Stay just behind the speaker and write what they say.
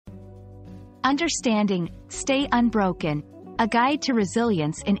Understanding, Stay Unbroken, a guide to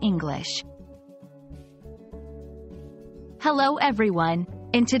resilience in English. Hello everyone.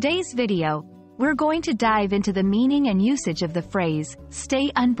 In today's video, we're going to dive into the meaning and usage of the phrase,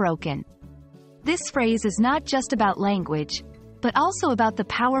 stay unbroken. This phrase is not just about language, but also about the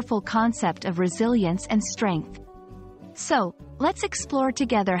powerful concept of resilience and strength. So, let's explore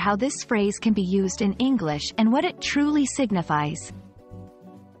together how this phrase can be used in English and what it truly signifies.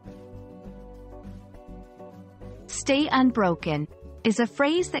 Stay unbroken is a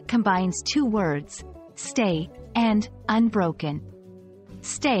phrase that combines two words, stay and unbroken.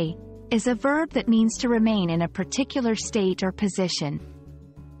 Stay is a verb that means to remain in a particular state or position.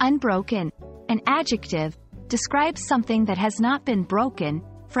 Unbroken, an adjective, describes something that has not been broken,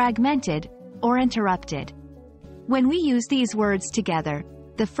 fragmented, or interrupted. When we use these words together,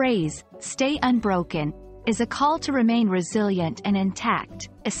 the phrase, stay unbroken, is a call to remain resilient and intact,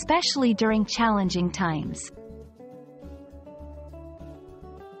 especially during challenging times.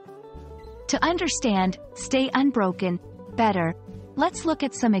 To understand stay unbroken better, let's look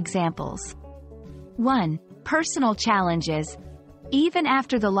at some examples. 1. Personal challenges. Even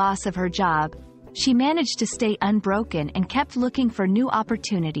after the loss of her job, she managed to stay unbroken and kept looking for new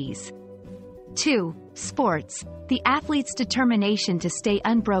opportunities. 2. Sports. The athlete's determination to stay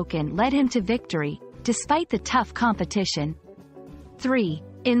unbroken led him to victory, despite the tough competition. 3.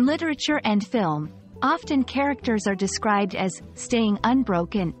 In literature and film, often characters are described as staying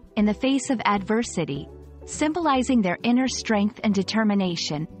unbroken in the face of adversity, symbolizing their inner strength and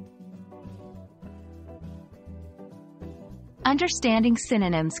determination. Understanding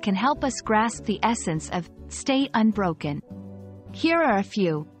synonyms can help us grasp the essence of stay unbroken. Here are a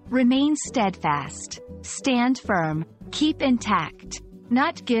few. Remain steadfast, stand firm, keep intact,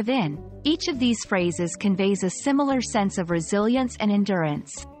 not give in. Each of these phrases conveys a similar sense of resilience and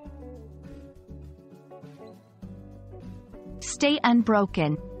endurance. Stay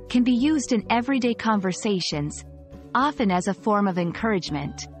unbroken can be used in everyday conversations, often as a form of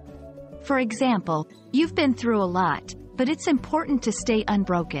encouragement. For example, you've been through a lot, but it's important to stay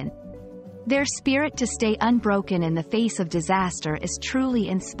unbroken. Their spirit to stay unbroken in the face of disaster is truly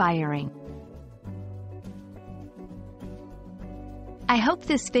inspiring. I hope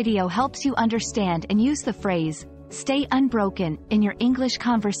this video helps you understand and use the phrase, stay unbroken, in your English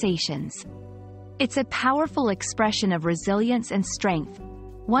conversations. It's a powerful expression of resilience and strength,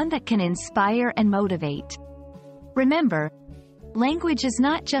 one that can inspire and motivate. Remember, language is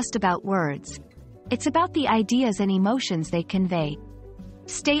not just about words. It's about the ideas and emotions they convey.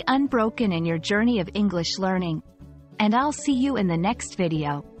 Stay unbroken in your journey of English learning, and I'll see you in the next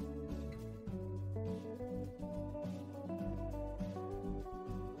video.